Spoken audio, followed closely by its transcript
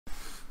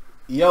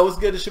Yo, what's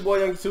good? It's your boy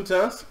Young 2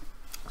 times.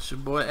 It's your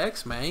boy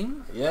X,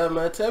 man. Yeah,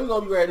 man. Today we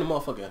gonna be riding the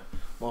motherfucker.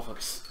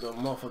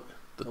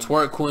 The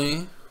twerk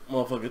queen.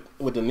 Motherfucker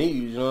with the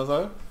knees, you know what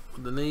I'm saying?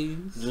 With the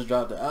knees. Just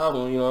dropped the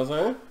album, you know what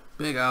I'm saying?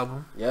 Big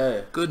album.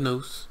 Yeah. Good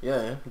news.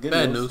 Yeah. Good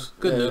Bad news. news.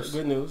 Good news.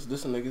 Good news.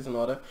 This some niggas and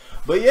all that.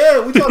 But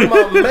yeah, we talking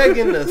about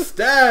Megan Thee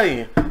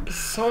Stallion. A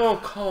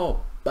song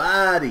called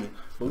Body.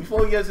 But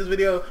before we get to this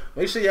video,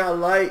 make sure y'all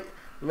like,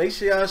 make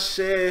sure y'all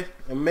share,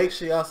 and make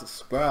sure y'all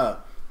subscribe.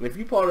 And if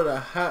you part of the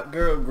hot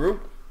girl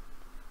group,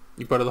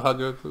 you part of the hot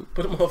girl group?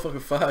 put a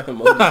motherfucking fire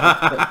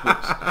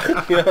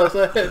emoji. You know what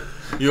I'm saying?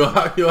 You a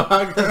hot girl?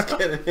 Let's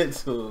get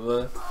into it,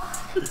 man.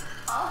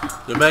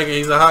 The Megan,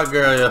 he's a hot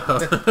girl, yo.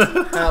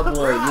 Hot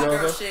boy, you know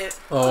what I'm saying?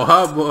 Oh,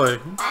 hot boy.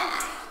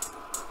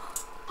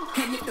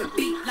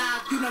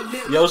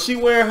 Yo, she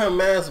wearing her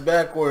mask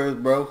backwards,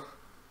 bro.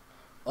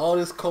 All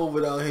this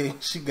COVID out here,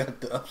 she got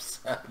the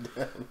upside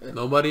down. Man.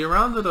 Nobody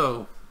around her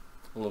though.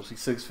 Well, she's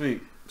 6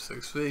 feet.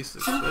 6 feet,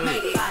 6 feet.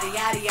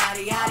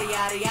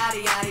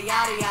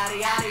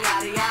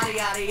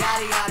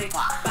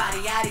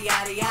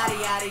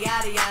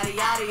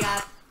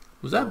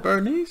 Was that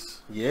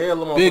Bernice? Yeah,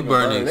 little big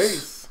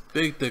Bernice.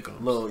 Big thick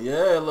ones.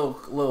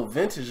 Little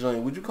vintage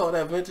joint. Would you call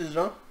that vintage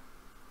joint?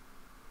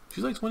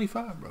 She's like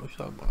 25, bro. What you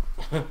talking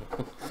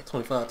about?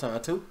 25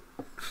 times 2.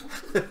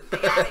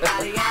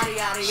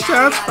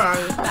 Shots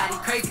fired.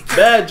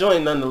 Bad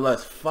joint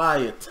nonetheless.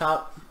 Fire.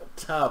 Top.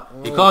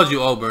 He called you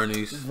old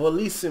Bernice.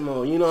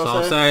 Volissimo. You know what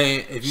I'm saying? So I'm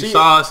saying, if you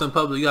saw us in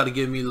public, you got to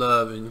give me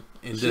love and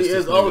she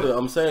is older.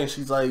 I'm saying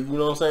she's like, you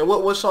know what I'm saying?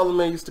 What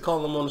Charlamagne used to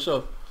call him on the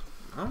show?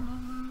 I don't know.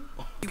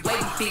 Big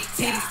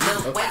titties,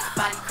 little waist,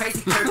 body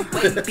crazy, curvy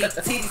waist, big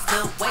titties,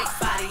 little waist,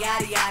 body,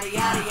 yada yada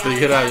yada yada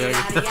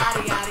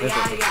yada yada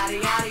yada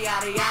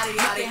yada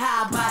yada.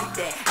 How I body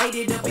that? Ate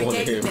it up and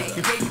gave it back.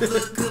 Yeah, you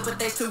look good, but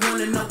they still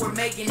wanna know we're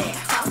making it.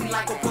 Talking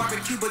like a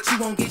barbecue, but you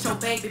won't get your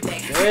baby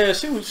back. Yeah,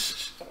 she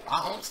was.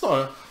 I'm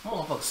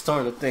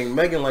starting to think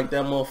Megan like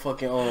that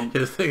motherfucking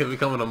His nigga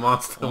becoming a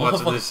monster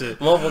watching this shit.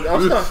 I'm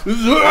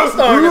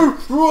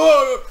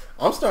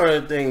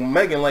starting to think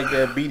Megan like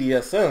that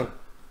BDSM.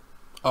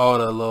 Oh,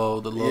 the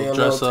little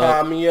dress little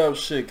up. tie me up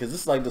shit. Cause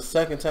this is like the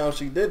second time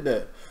she did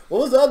that.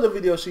 What was the other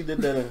video she did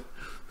that in?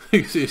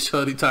 You see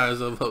shorty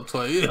tires up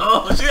twice.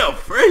 Oh, she a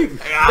freak.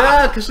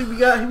 Yeah, cause he be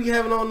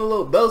having on the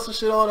little belts and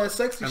shit, all that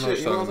sexy shit.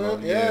 You know what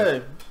I'm saying?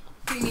 Yeah.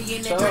 See me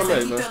in that dress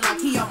and he felt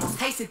like he almost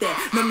tasted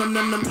that.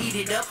 Num, eat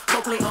it up.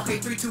 Go play okay,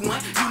 3, 2, 1. You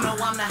know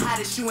I'm the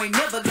hottest. You ain't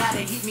never gotta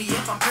hit me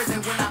up. I'm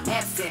present when I'm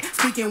absent,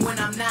 speaking when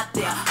I'm not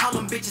there. Call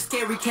them bitches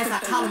scary cats. I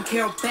call them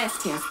Carol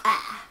Baskins.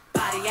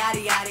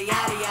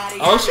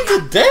 Oh, she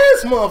could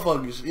dance,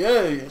 motherfuckers.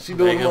 Yeah, she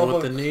doing motherfuckers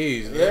with the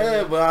knees.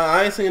 Yeah, but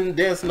I ain't seen her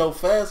dance no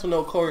fast with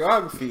no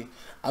choreography.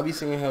 I be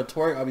seeing her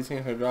twerk. I be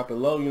seeing her drop it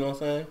low. You know what I'm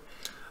saying?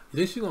 You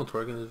think she gonna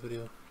twerk in this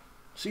video?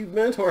 She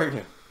been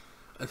twerking.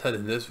 I said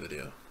in this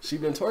video. She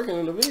been twerking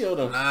in the video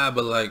though. Nah,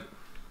 but like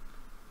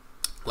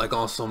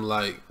on some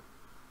like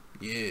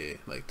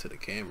to the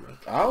camera.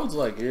 I was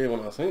like, yeah, when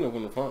I seen her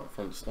from the front,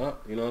 from the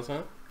start. You know what I'm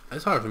saying?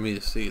 It's hard for me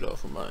to see though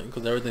from mine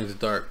because everything's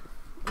dark.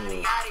 Yeah.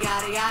 Body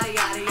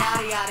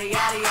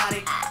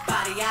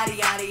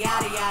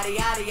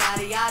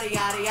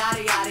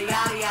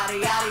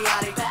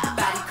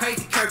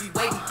crazy, curvy,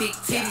 wavy, big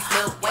titties,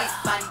 little waist.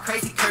 Body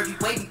crazy, curvy,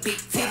 wavy, big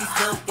titties,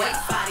 little waist.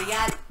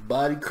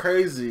 Body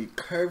crazy,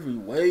 curvy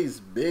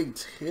waist, big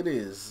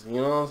titties.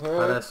 You know what I'm saying?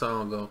 How that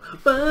song go?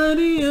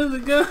 Body of a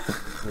girl.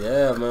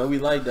 Yeah, man, we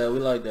like that. We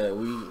like that.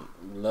 We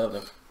love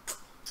them.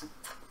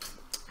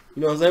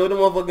 You know what I'm saying?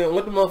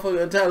 What the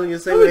motherfucking Italian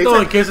say? What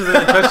throwing kisses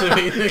and touching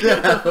me?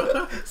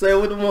 Say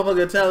what the motherfucking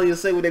Italian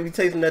say when they be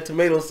tasting that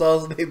tomato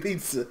sauce in their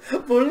pizza.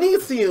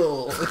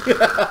 Bonicio.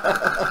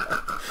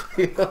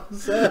 You know what I'm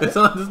saying? It's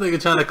not this nigga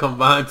trying to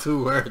combine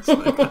 2 words.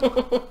 Yada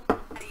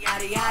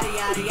yada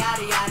yada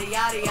yada yada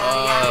yada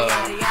yada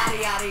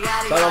yada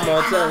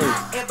yada.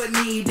 Ever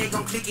need, they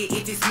gon' click it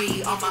if it's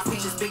me. All my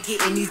features been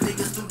getting these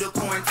niggas through the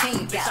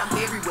quarantine. Bitch, I'm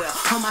very well.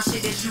 On my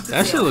shit that you can.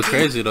 That shit look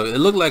crazy though. It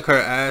looked like her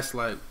ass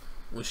like.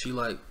 When she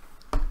like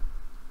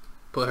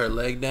put her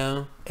leg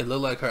down, it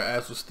looked like her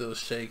ass was still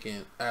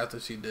shaking after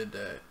she did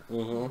that.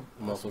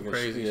 Motherfucker,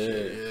 crazy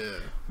shit. Yeah.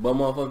 But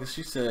motherfucker,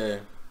 she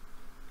said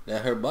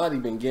that her body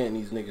been getting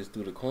these niggas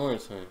through the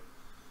quarantine.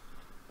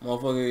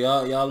 Motherfucker,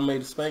 y'all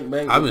made the spank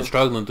bank. I've been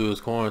struggling through this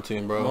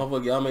quarantine, bro.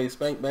 Motherfucker, y'all made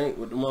spank bank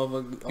with the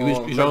motherfucker.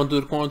 You struggling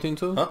through the quarantine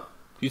too? Huh?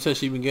 You said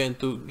she been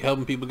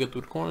helping people get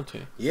through the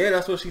quarantine. Yeah,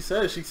 that's what she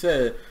said. She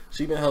said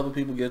she been helping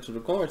people get through the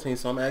quarantine.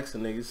 So I'm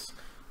asking niggas,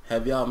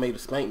 have y'all made a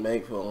spank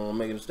bank for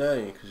Megan Thee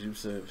Stallion? Because she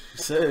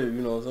said,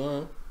 you know what I'm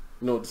saying?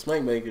 You know what the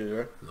spank bank is,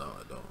 right? No,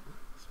 I don't.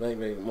 Spank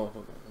bank,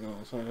 motherfucker. You know what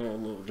I'm saying? A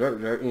little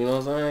jerk. You know what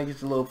I'm saying?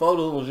 Get your little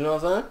photos. You know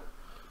what I'm saying?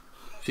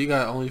 She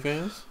got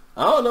OnlyFans?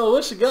 I don't know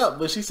what she got,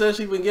 but she said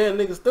she been getting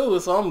niggas through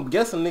it. So I'm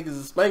guessing niggas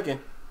is spanking.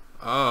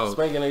 Oh,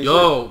 spanking they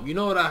yo, you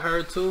know what I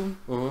heard too?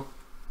 Mm-hmm.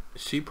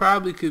 She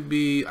probably could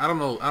be. I don't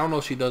know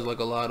if she does like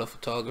a lot of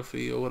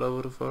photography or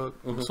whatever the fuck.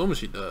 I'm assuming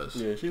she does.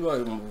 Yeah, she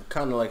like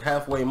kind of like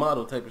halfway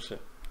model type of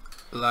shit.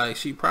 Like,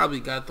 she probably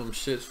got them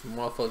shits from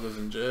motherfuckers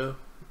in jail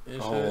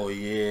and Oh shit.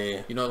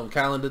 yeah. You know them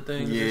calendar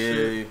things? Yeah, and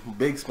shit?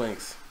 big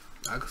spanks.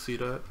 I could see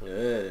that.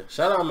 Yeah.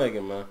 Shout out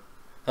Megan, man.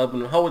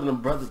 Holding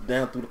them brothers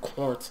down through the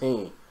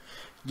quarantine.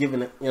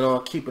 Giving it,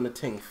 keeping the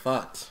thing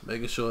fat.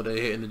 Making sure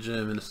they hitting the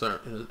gym in a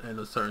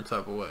certain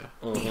type of way.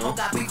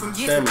 Got beef from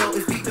years ago,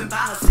 is beefing by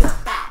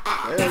herself.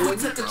 Then we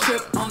took a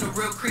trip on the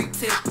real creep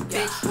tip.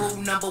 Bitch, rule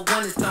number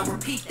 1 is don't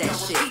repeat that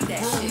shit.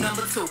 Rule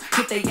number 2,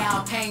 if they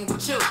all came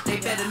with you, they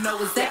better know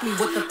exactly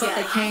what the fuck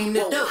they came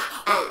to do.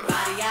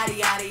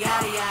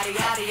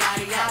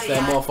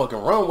 That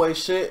motherfucking runway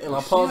shit, and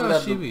I paused it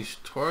at she be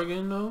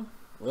twerking though.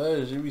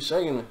 Yeah, she be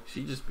shaking it.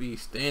 She just be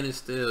standing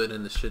still, and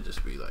then the shit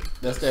just be like.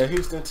 That's that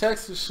Houston,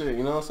 Texas shit.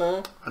 You know what I'm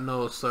saying? I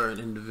know a certain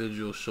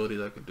individual shorty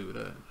that could do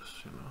that.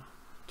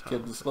 Just,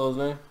 Can't disclose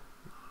name.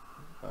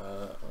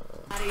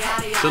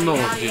 She'll know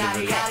what she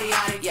did.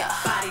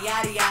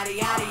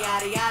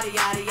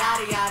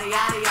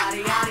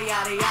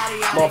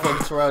 Motherfucker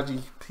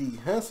Taraji P.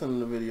 Henson in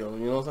the video.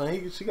 You know what I'm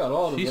saying? She got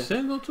all the. She's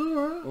single too,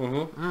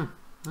 right?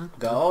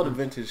 Got all the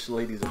vintage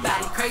ladies.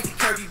 Crazy,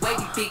 curvy,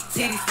 wavy, big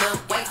titties, little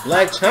waist.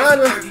 Black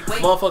China,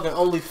 motherfucking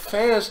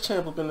OnlyFans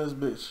champ up in this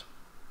bitch.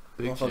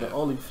 Big Motherfucking champ.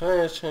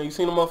 OnlyFans champ. You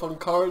seen the motherfucking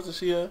cards that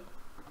she had?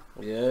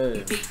 Yeah.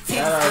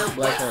 Shout out to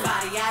Black China.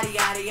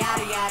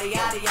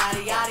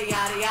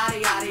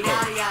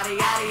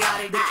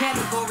 The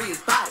category is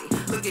body.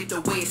 Look at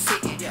the way it's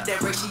sitting.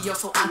 That ratio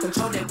so I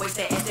control that waist,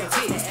 that ass, that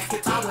titty.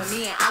 If I were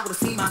me and I would've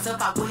seen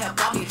myself, I would have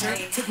bought me a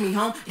drink. Took me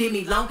home, did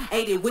me long,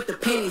 ate it with the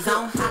pennies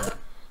on.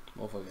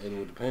 Motherfucker ate it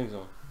with the panties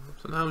on.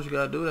 Sometimes you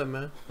gotta do that,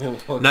 man.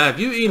 Motherfucker. Now, if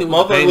you eat it with the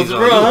Motherfucker panties was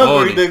on, real you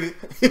hungry, horny. nigga.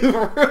 He was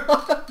real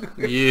hungry.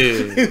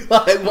 Yeah. He's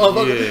like,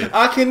 motherfucker, Yeah.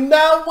 I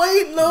cannot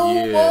wait no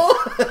more.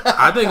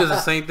 I think it's the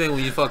same thing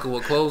when you fucking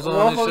with clothes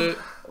on and shit.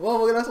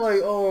 Motherfucker, that's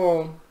like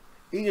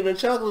eating the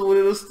chocolate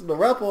with the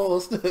wrapper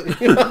on still.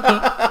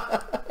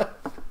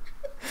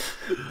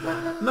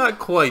 Not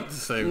quite the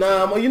same.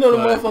 Nah, thing, you know the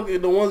but-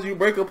 motherfucker, the ones you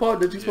break apart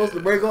that you supposed to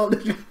break off.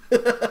 That you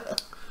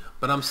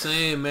But I'm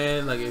saying,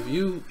 man, like if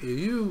you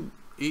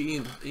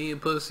eating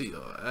pussy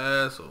or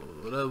ass or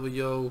whatever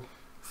your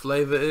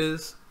flavor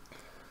is,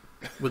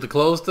 with the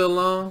clothes still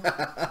on,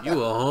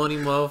 you a horny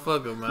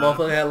motherfucker, man.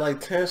 motherfucker had like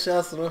 10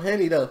 shots of the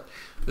Henny though.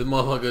 This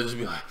motherfucker just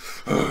be like,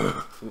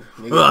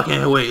 Nigga, I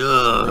can't wait.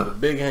 nigga,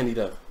 big Henny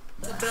though.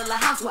 Build a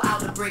house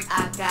without a brick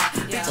I got.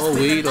 Oh,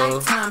 weed or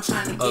time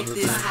trying to get other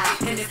this things.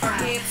 high. And if her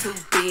head too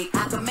big,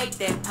 I can make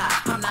that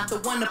pop. I'm not the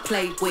one to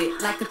play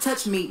with, like a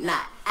touch me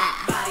not.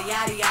 Body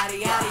yada yada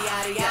yada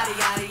yada yada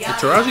yada yada.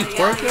 Taraji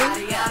twerking?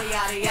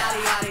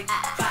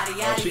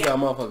 She got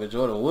motherfucker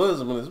Jordan Woods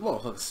in this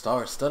motherfucker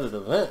star-studded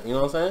event. You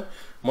know what I'm saying?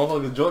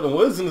 Motherfucker Jordan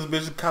Woods in this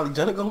bitch. Kylie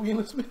Jenner gonna be in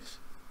this bitch.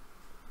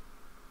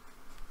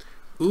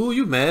 Ooh,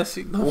 you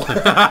messy. No.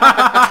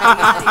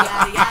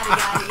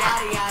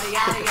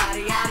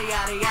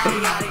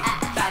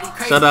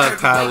 Shout out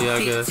Kylie,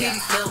 I guess.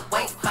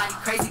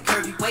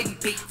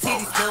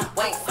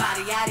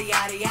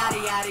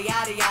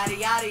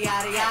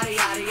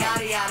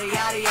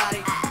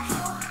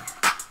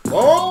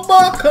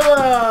 Bomba, come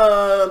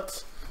on!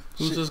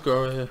 Who's this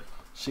girl right here?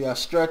 She got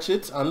Stretch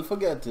It,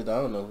 Unforget It.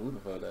 I don't know who the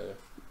fuck that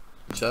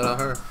is. Shout out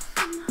her.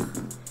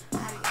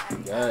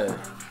 Yeah.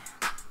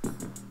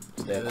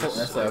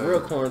 That's that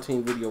real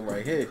quarantine video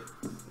right here.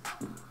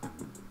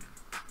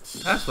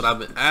 That's what I've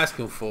been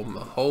asking for the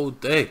whole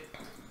day.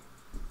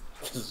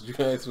 You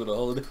asked for the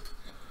whole day.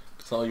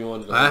 That's all you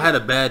wanted to I know. had a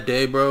bad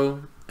day,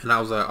 bro, and I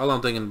was like, all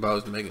I'm thinking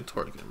about is Megan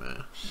twerking,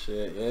 man.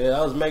 Shit, yeah,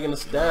 I was making a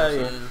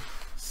Stallion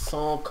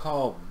song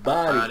called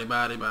Body.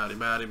 Body.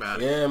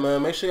 Yeah,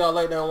 man, make sure y'all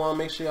like that one.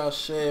 Make sure y'all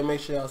share. Make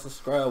sure y'all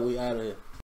subscribe. We out of here.